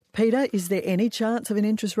Peter, is there any chance of an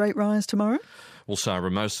interest rate rise tomorrow? Well, Sarah,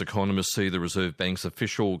 most economists see the Reserve Bank's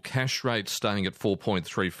official cash rate staying at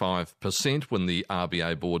 4.35% when the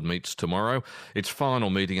RBA board meets tomorrow. Its final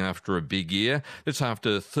meeting after a big year. It's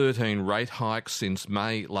after 13 rate hikes since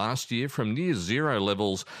May last year from near zero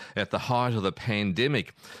levels at the height of the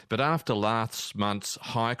pandemic. But after last month's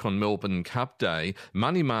hike on Melbourne Cup Day,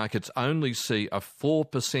 money markets only see a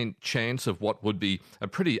 4% chance of what would be a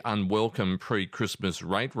pretty unwelcome pre-Christmas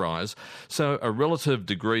rate rise. So a relative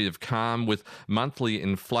degree of calm with monthly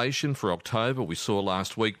inflation for October, we saw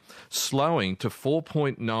last week, slowing to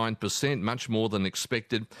 4.9%, much more than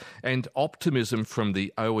expected, and optimism from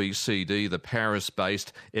the OECD, the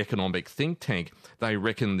Paris-based economic think tank. They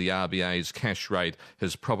reckon the RBA's cash rate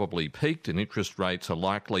has probably peaked and interest rates are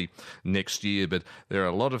likely next year, but there are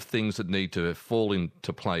a lot of things that need to fall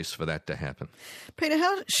into place for that to happen. Peter,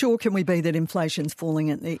 how sure can we be that inflation's falling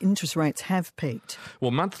and the interest rates have peaked?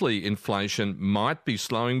 Well, monthly inflation might be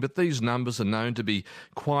slowing, but these numbers are known to be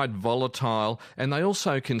quite volatile, and they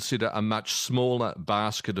also consider a much smaller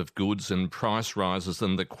basket of goods and price rises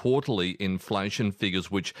than the quarterly inflation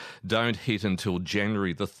figures, which don't hit until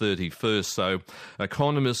January the 31st. So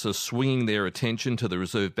economists are swinging their attention to the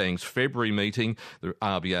Reserve Bank's February meeting. The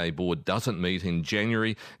RBA board doesn't meet in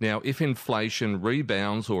January. Now, if inflation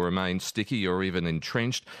rebounds or remains sticky or even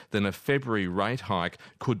entrenched, then a February rate hike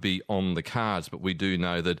could be on the cards. But we do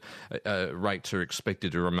know that rates are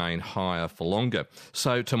expected to remain higher for longer.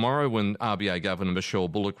 So tomorrow, when RBA Governor Michelle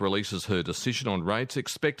Bullock releases her decision on rates,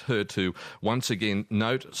 expect her to once again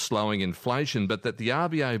note slowing inflation, but that the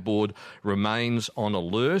RBA board remains on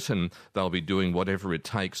alert and they'll be doing whatever it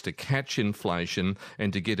takes to catch inflation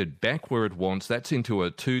and to get it back where it wants. That's into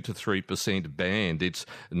a 2 to 3% band. It's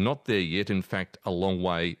not there yet, in fact, a long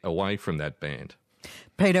way away from that band.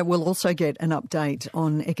 Peter, we'll also get an update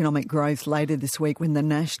on economic growth later this week when the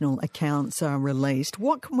national accounts are released.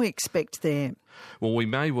 What can we expect there? Well, we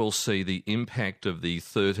may well see the impact of the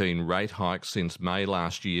 13 rate hikes since May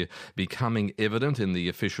last year becoming evident in the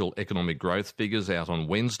official economic growth figures out on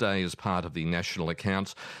Wednesday as part of the national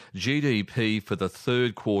accounts. GDP for the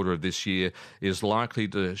third quarter of this year is likely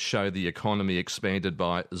to show the economy expanded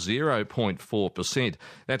by 0.4%.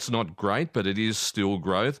 That's not great, but it is still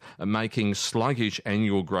growth, making sluggish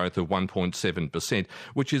annual growth of 1.7%,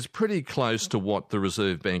 which is pretty close to what the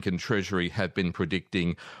Reserve Bank and Treasury have been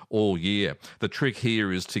predicting all year. The trick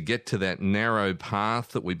here is to get to that narrow path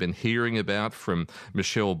that we've been hearing about from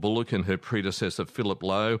Michelle Bullock and her predecessor Philip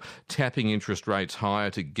Lowe, tapping interest rates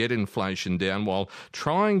higher to get inflation down while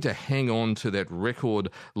trying to hang on to that record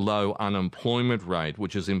low unemployment rate,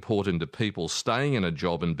 which is important to people staying in a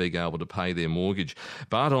job and being able to pay their mortgage.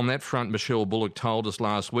 But on that front, Michelle Bullock told us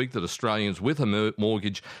last week that Australians with a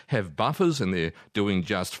mortgage have buffers and they're doing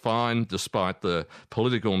just fine despite the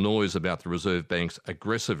political noise about the Reserve Bank's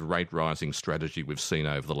aggressive rate rising strategy we've seen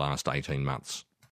over the last 18 months.